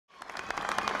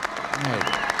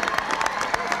Right.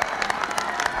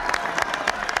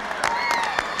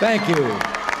 Thank you.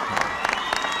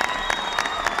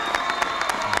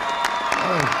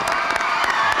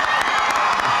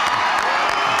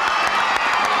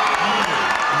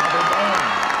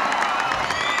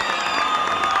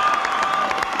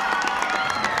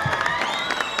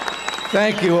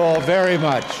 Thank you all very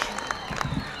much.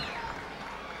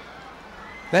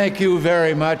 Thank you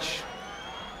very much.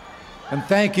 And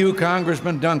thank you,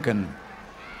 Congressman Duncan.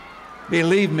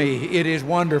 Believe me, it is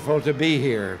wonderful to be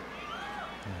here.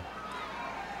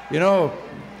 You know,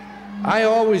 I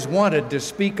always wanted to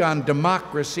speak on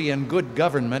democracy and good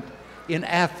government in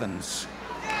Athens.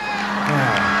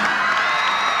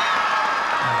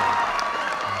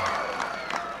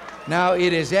 Now,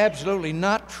 it is absolutely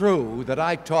not true that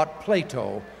I taught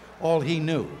Plato all he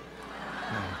knew.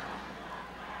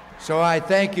 So I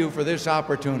thank you for this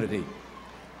opportunity.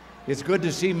 It's good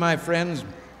to see my friends,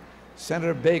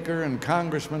 Senator Baker and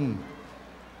Congressman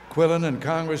Quillen and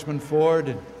Congressman Ford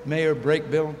and Mayor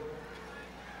Brakebill.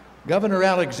 Governor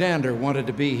Alexander wanted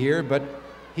to be here, but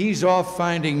he's off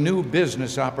finding new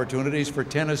business opportunities for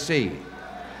Tennessee.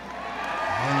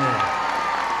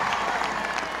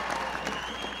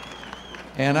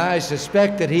 And I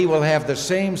suspect that he will have the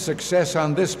same success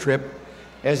on this trip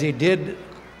as he did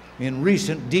in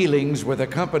recent dealings with a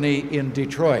company in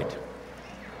Detroit.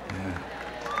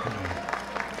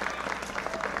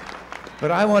 But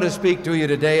I want to speak to you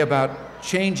today about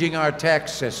changing our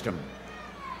tax system.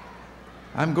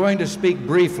 I'm going to speak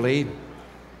briefly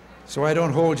so I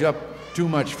don't hold you up too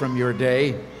much from your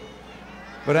day,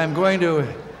 but I'm going to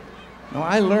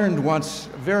I learned once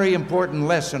a very important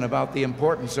lesson about the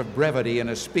importance of brevity in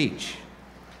a speech.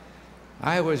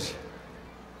 I was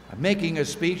making a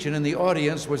speech, and in the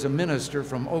audience was a minister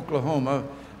from Oklahoma,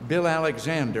 Bill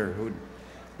Alexander, who'd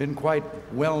been quite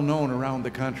well known around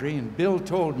the country. And Bill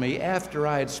told me after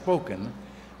I had spoken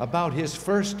about his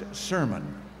first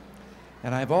sermon.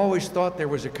 And I've always thought there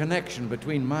was a connection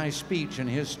between my speech and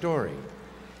his story.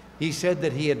 He said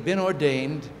that he had been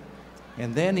ordained,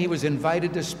 and then he was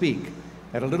invited to speak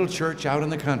at a little church out in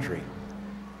the country.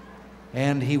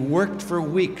 And he worked for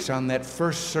weeks on that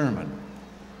first sermon,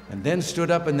 and then stood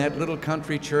up in that little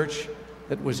country church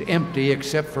that was empty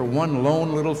except for one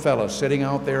lone little fellow sitting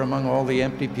out there among all the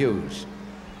empty pews.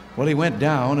 Well, he went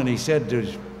down and he said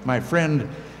to my friend,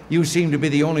 "You seem to be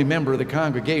the only member of the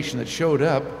congregation that showed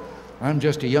up. I'm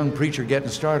just a young preacher getting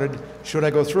started. Should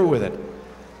I go through with it?"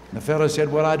 And the fellow said,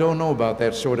 "Well, I don't know about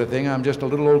that sort of thing. I'm just a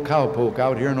little old cowpoke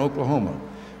out here in Oklahoma.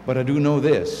 But I do know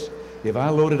this. If I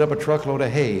loaded up a truckload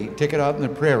of hay, took it out in the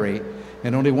prairie,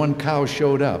 and only one cow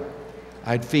showed up,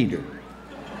 I'd feed her."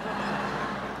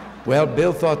 Well,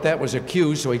 Bill thought that was a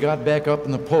cue, so he got back up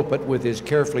in the pulpit with his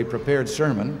carefully prepared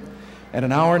sermon, and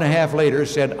an hour and a half later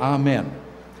said, "Amen."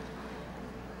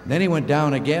 Then he went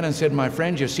down again and said, "My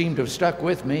friends, you seem to have stuck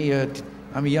with me.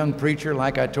 I'm a young preacher,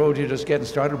 like I told you, just getting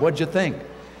started. What'd you think?"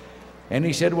 And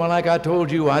he said, "Well, like I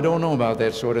told you, I don't know about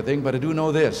that sort of thing, but I do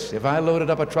know this. If I loaded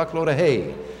up a truckload of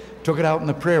hay, took it out in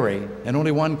the prairie, and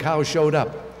only one cow showed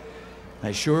up,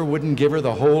 I sure wouldn't give her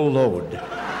the whole load."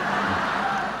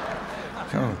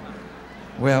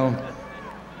 Well,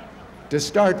 to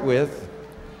start with,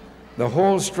 the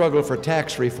whole struggle for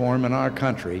tax reform in our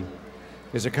country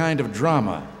is a kind of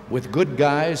drama with good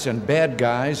guys and bad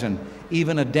guys and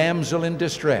even a damsel in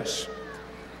distress.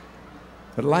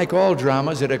 But like all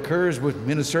dramas, it occurs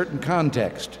in a certain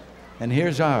context, and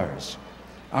here's ours.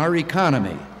 Our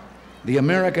economy, the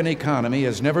American economy,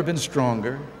 has never been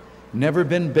stronger, never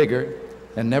been bigger,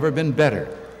 and never been better.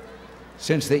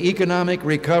 Since the economic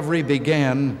recovery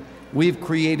began, we've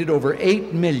created over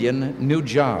 8 million new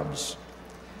jobs.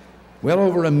 Well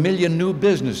over 1 million new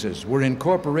businesses were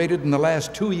incorporated in the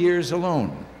last 2 years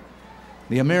alone.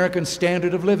 The American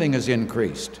standard of living has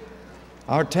increased.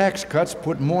 Our tax cuts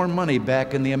put more money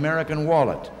back in the American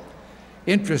wallet.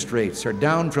 Interest rates are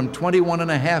down from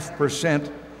 21.5%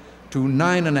 to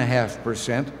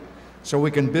 9.5%, so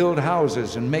we can build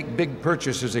houses and make big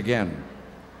purchases again.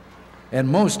 And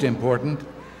most important,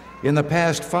 in the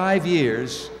past 5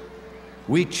 years,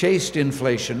 we chased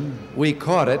inflation, we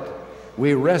caught it,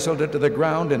 we wrestled it to the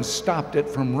ground and stopped it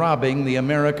from robbing the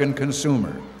American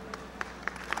consumer.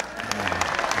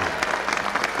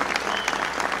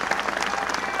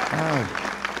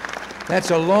 That's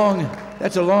a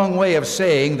long way of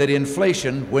saying that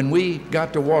inflation, when we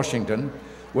got to Washington,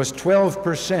 was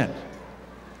 12%.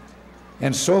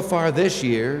 And so far this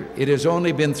year, it has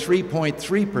only been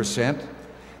 3.3%,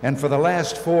 and for the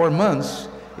last 4 months,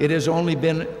 it has only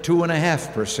been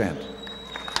 2.5%.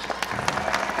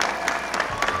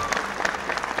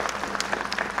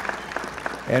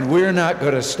 And we're not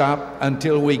going to stop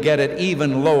until we get it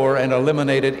even lower and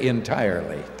eliminate it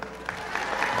entirely.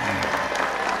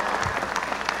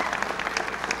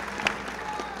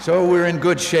 So we're in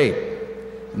good shape.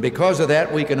 And because of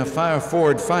that, we can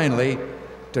afford finally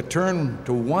to turn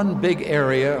to one big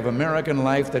area of American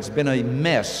life that's been a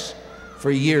mess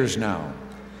for years now.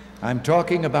 I'm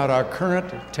talking about our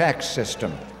current tax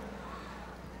system.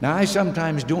 Now, I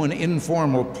sometimes do an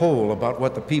informal poll about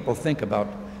what the people think about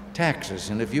taxes,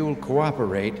 and if you'll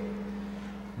cooperate,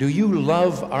 do you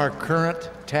love our current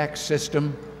tax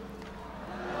system?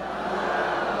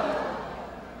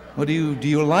 Well, do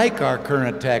you like our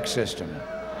current tax system?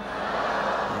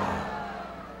 Yeah.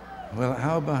 Well,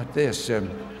 how about this?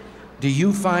 Do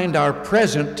you find our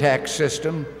present tax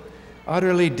system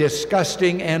utterly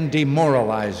disgusting and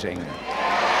demoralizing?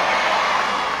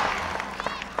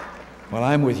 Well,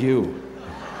 I'm with you.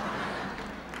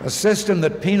 A system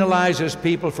that penalizes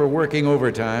people for working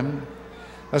overtime,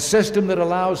 a system that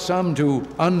allows some to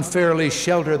unfairly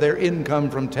shelter their income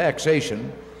from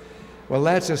taxation, well,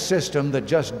 that's a system that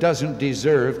just doesn't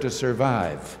deserve to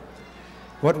survive.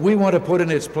 What we want to put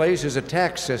in its place is a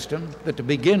tax system that, to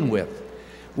begin with,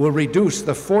 will reduce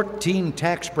the 14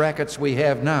 tax brackets we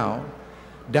have now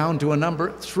down to a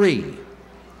number 3.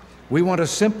 We want to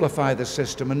simplify the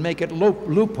system and make it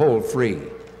loophole-free.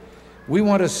 We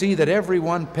want to see that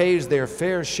everyone pays their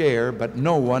fair share, but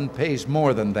no one pays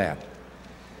more than that.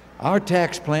 Our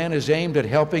tax plan is aimed at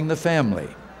helping the family.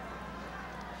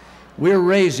 We're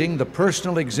raising the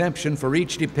personal exemption for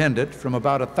each dependent from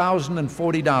about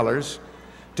 $1,040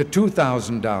 to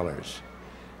 $2,000.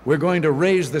 We're going to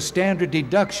raise the standard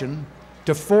deduction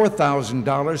to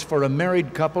 $4,000 for a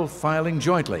married couple filing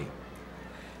jointly.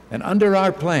 And under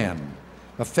our plan,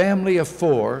 a family of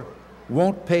 4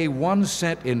 won't pay 1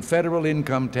 cent in federal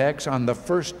income tax on the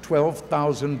first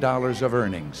 $12,000 of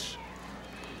earnings.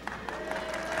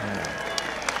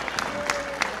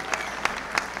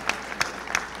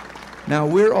 Now,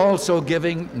 we're also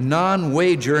giving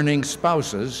non-wage earning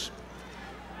spouses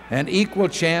an equal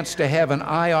chance to have an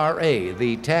IRA,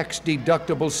 the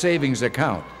tax-deductible savings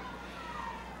account.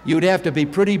 You'd have to be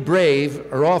pretty brave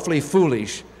or awfully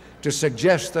foolish to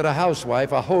suggest that a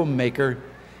housewife, a homemaker,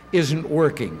 isn't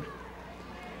working.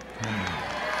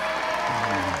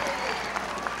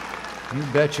 You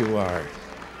bet you are.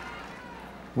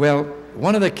 Well,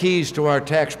 one of the keys to our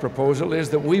tax proposal is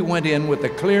that we went in with the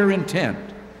clear intent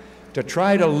to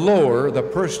try to lower the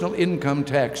personal income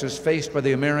taxes faced by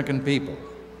the American people.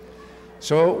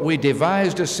 So we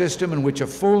devised a system in which a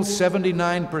full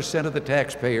 79% of the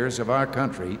taxpayers of our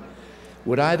country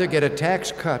would either get a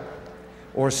tax cut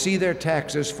or see their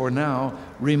taxes for now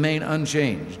remain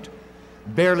unchanged.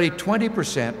 Barely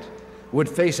 20% would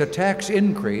face a tax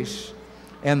increase,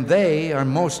 and they are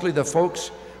mostly the folks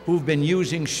who've been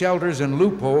using shelters and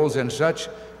loopholes and such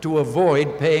to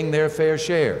avoid paying their fair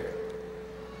share.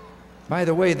 By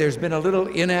the way, there's been a little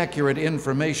inaccurate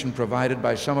information provided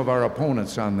by some of our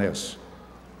opponents on this.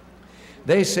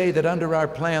 They say that under our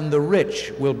plan, the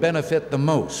rich will benefit the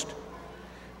most.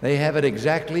 They have it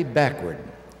exactly backward.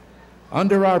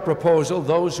 Under our proposal,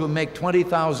 those who make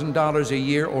 $20,000 a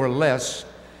year or less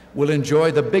will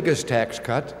enjoy the biggest tax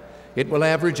cut. It will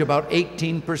average about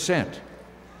 18%.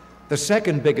 The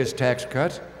second biggest tax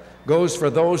cut goes for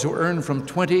those who earn from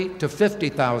 $20,000 to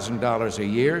 $50,000 a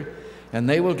year, and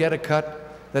they will get a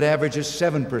cut that averages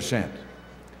 7%.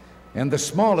 And the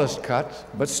smallest cut,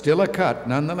 but still a cut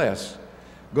nonetheless,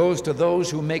 goes to those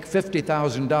who make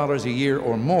 $50,000 a year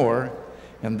or more,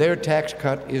 and their tax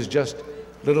cut is just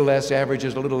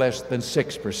averages a little less than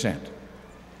 6%.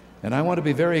 And I want to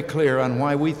be very clear on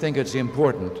why we think it's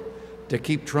important to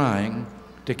keep trying,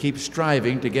 to keep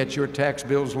striving to get your tax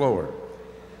bills lower.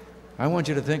 I want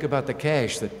you to think about the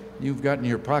cash that you've got in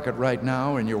your pocket right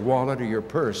now, in your wallet or your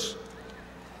purse.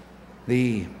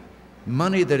 The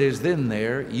money that is in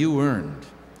there, you earned.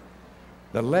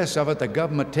 The less of it the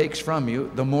government takes from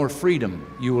you, the more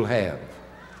freedom you will have.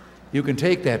 You can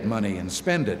take that money and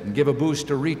spend it and give a boost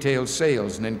to retail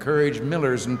sales and encourage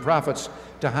millers and profits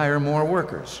to hire more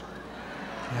workers.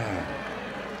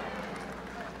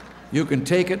 You can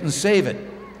take it and save it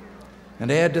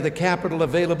and add to the capital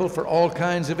available for all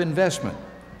kinds of investment.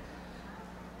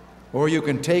 Or you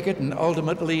can take it and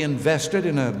ultimately invest it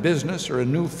in a business or a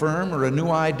new firm or a new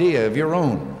idea of your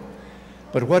own.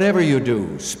 But whatever you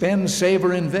do, spend, save,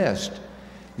 or invest,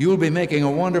 you'll be making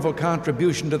a wonderful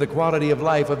contribution to the quality of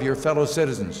life of your fellow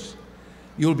citizens.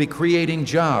 You'll be creating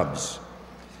jobs.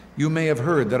 You may have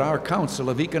heard that our Council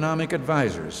of Economic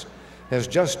Advisors has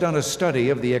just done a study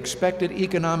of the expected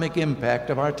economic impact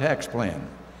of our tax plan.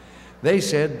 They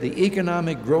said the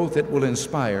economic growth it will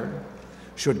inspire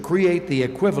should create the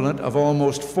equivalent of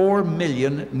almost 4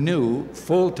 million new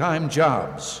full-time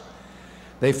jobs.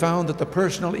 They found that the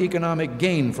personal economic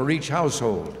gain for each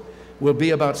household will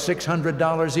be about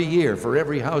 $600 a year for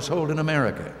every household in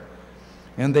America.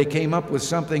 And they came up with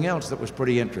something else that was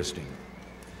pretty interesting.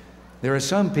 There are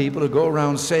some people who go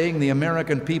around saying the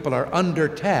American people are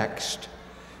undertaxed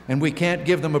and we can't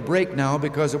give them a break now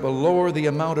because it will lower the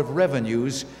amount of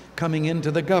revenues coming into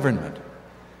the government.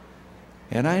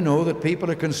 And I know that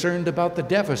people are concerned about the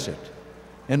deficit,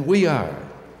 and we are,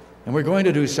 and we're going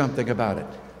to do something about it.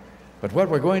 But what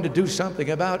we're going to do something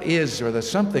about is, or the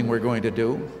something we're going to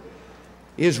do,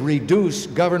 is reduce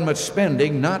government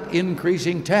spending, not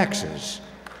increasing taxes.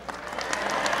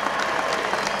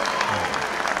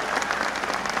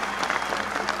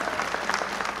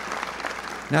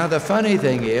 Now, the funny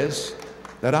thing is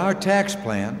that our tax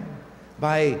plan,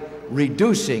 by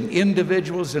reducing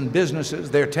individuals and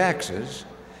businesses, their taxes,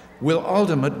 will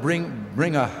ultimately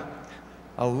bring a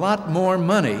lot more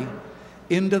money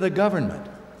into the government.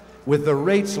 With the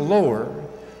rates lower,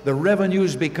 the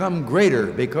revenues become greater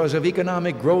because of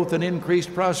economic growth and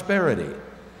increased prosperity.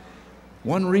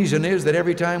 One reason is that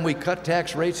every time we cut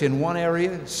tax rates in one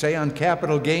area, say on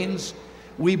capital gains,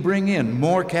 we bring in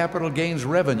more capital gains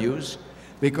revenues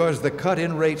because the cut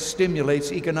in rate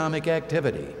stimulates economic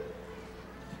activity.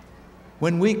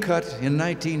 When we cut in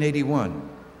 1981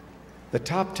 the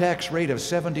top tax rate of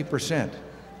 70%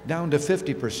 down to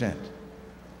 50%,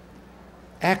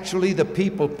 actually the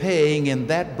people paying in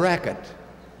that bracket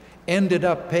ended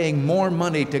up paying more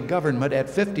money to government at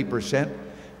 50%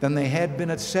 than they had been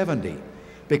at 70%,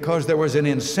 because there was an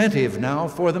incentive now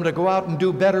for them to go out and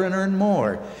do better and earn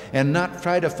more and not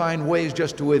try to find ways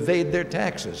just to evade their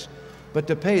taxes, but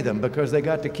to pay them because they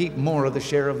got to keep more of the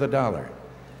share of the dollar.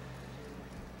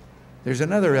 There's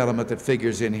another element that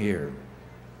figures in here.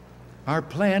 Our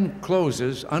plan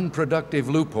closes unproductive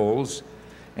loopholes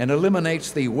and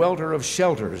eliminates the welter of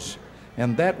shelters,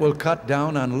 and that will cut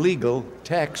down on legal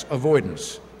tax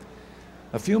avoidance.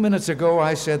 A few minutes ago,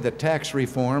 I said that tax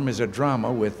reform is a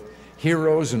drama with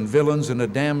heroes and villains and a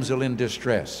damsel in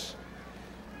distress.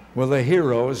 Well, the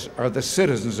heroes are the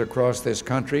citizens across this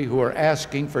country who are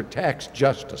asking for tax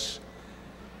justice.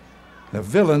 The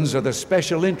villains are the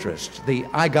special interests, the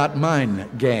I got mine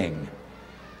gang.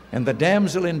 And the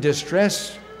damsel in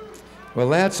distress, well,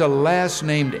 that's a last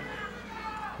named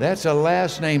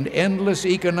endless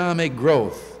economic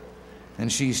growth,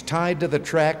 and she's tied to the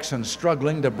tracks and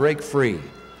struggling to break free.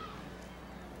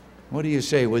 What do you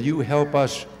say? Will you help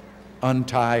us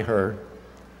untie her?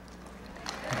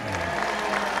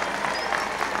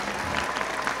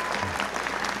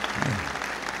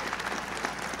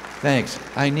 Thanks.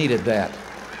 I needed that.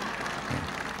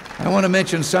 I want to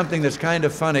mention something that's kind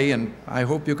of funny, and I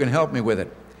hope you can help me with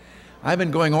it. I've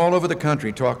been going all over the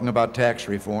country talking about tax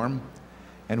reform,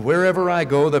 and wherever I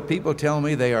go, the people tell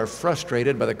me they are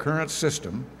frustrated by the current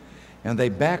system, and they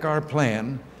back our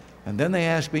plan, and then they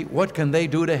ask me, what can they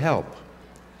do to help?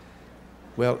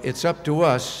 Well, it's up to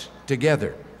us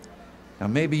together. Now,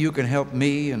 maybe you can help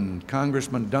me and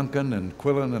Congressman Duncan and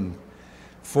Quillen and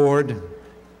Ford.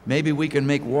 Maybe we can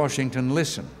make Washington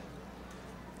listen.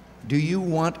 Do you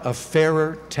want a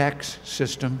fairer tax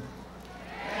system?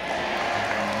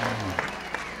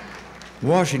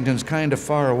 Washington's kind of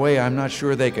far away. I'm not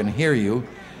sure they can hear you.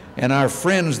 And our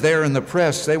friends there in the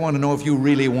press, they want to know if you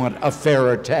really want a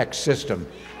fairer tax system.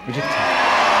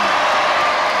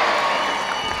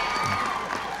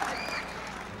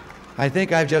 I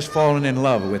think I've just fallen in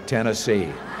love with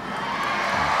Tennessee.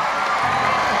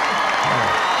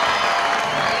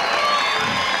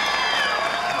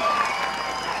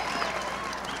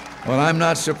 Well, I'm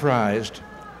not surprised.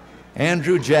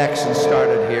 Andrew Jackson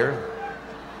started here.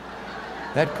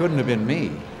 That couldn't have been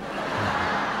me.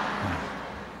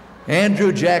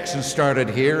 Andrew Jackson started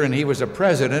here, and he was a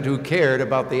president who cared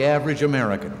about the average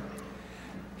American.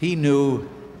 He knew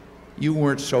you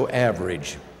weren't so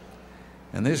average.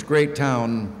 And this great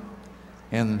town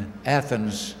in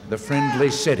Athens, the friendly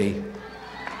city,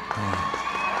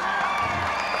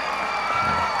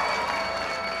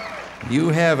 you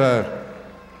have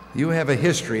a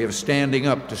history of standing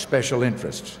up to special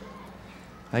interests.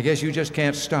 I guess you just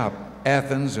can't stop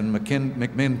Athens and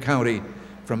McMinn County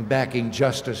from backing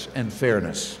justice and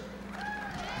fairness.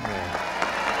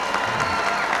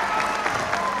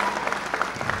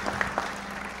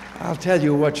 I'll tell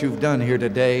you what you've done here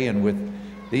today, and with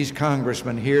these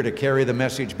congressmen here to carry the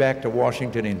message back to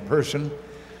Washington in person.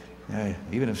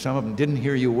 Even if some of them didn't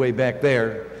hear you way back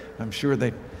there, I'm sure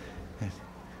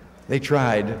they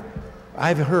tried.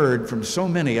 I've heard from so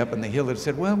many up in the Hill that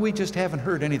said, well, we just haven't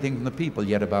heard anything from the people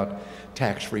yet about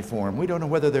tax reform. We don't know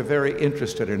whether they're very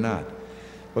interested or not.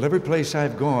 Well, every place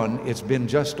I've gone, it's been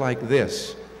just like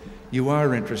this. You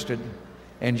are interested,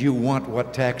 and you want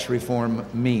what tax reform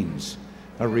means.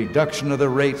 A reduction of the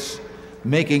rates,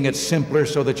 making it simpler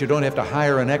so that you don't have to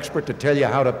hire an expert to tell you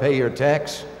how to pay your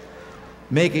tax,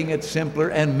 making it simpler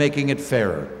and making it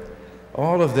fairer.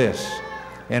 All of this.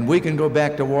 And we can go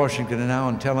back to Washington now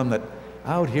and tell them that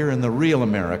out here in the real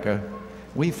America,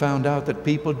 we found out that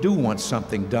people do want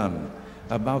something done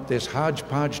about this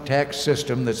hodgepodge tax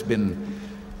system that's been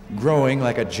growing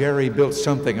like a jerry-built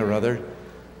something or other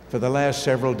for the last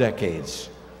several decades.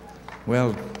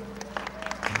 Well,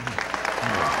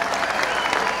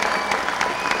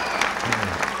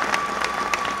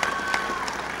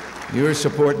 your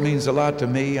support means a lot to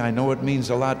me. I know it means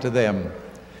a lot to them.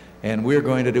 And we're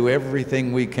going to do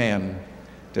everything we can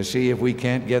to see if we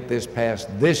can't get this passed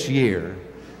this year,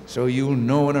 so you'll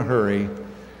know in a hurry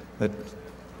that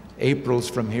Aprils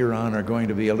from here on are going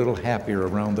to be a little happier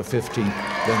around the 15th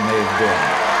than they've been.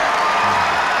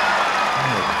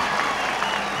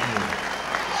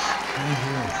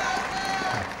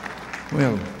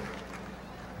 Well,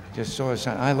 I just saw a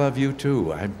sign. I love you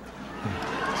too.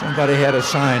 Somebody had a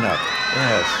sign up.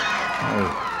 Yes.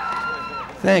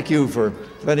 Thank you for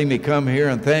letting me come here,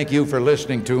 and thank you for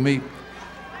listening to me.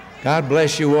 God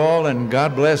bless you all, and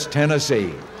God bless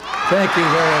Tennessee. Thank you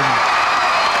very much.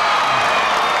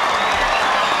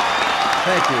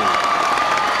 Thank you.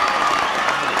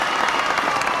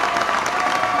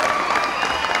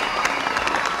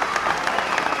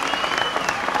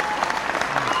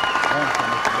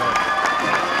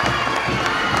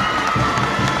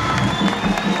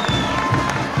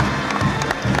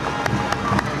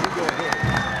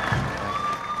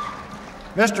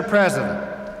 Mr. President,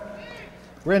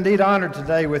 we're indeed honored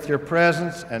today with your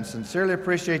presence and sincerely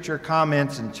appreciate your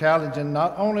comments in challenging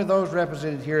not only those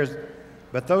represented here,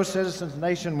 but those citizens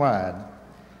nationwide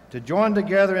to join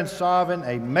together in solving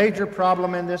a major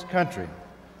problem in this country.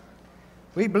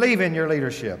 We believe in your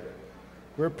leadership.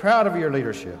 We're proud of your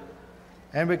leadership,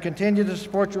 and we continue to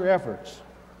support your efforts.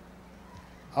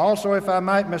 Also, if I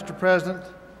might, Mr. President,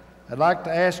 I'd like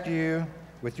to ask you,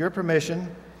 with your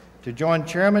permission, to join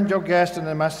Chairman Joe Gaston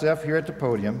and myself here at the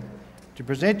podium to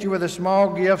present you with a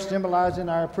small gift symbolizing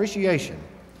our appreciation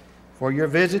for your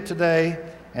visit today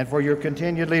and for your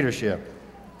continued leadership.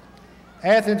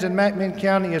 Athens and McMinn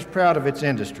County is proud of its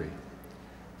industry.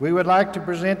 We would like to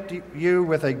present you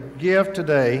with a gift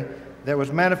today that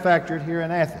was manufactured here in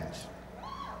Athens.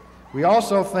 We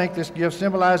also think this gift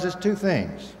symbolizes two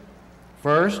things.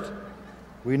 First,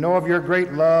 we know of your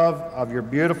great love of your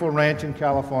beautiful ranch in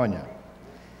California,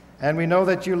 and we know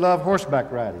that you love horseback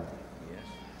riding.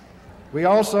 We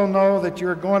also know that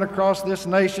you're going across this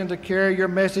nation to carry your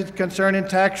message concerning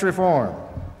tax reform.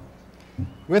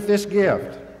 With this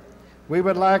gift, we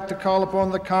would like to call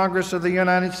upon the Congress of the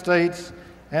United States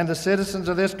and the citizens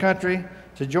of this country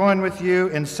to join with you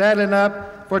in saddling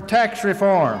up for tax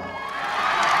reform.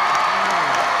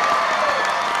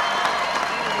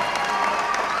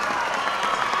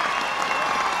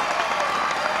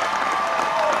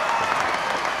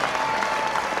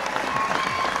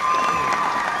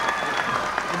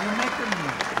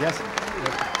 Yes.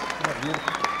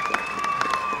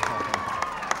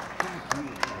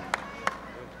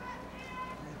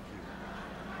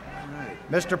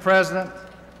 Mr. President,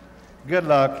 good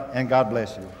luck and God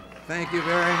bless you. Thank you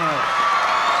very much.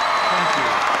 Thank you.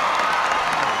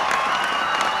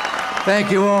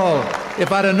 Thank you all.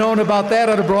 If I'd have known about that,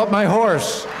 I'd have brought my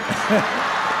horse.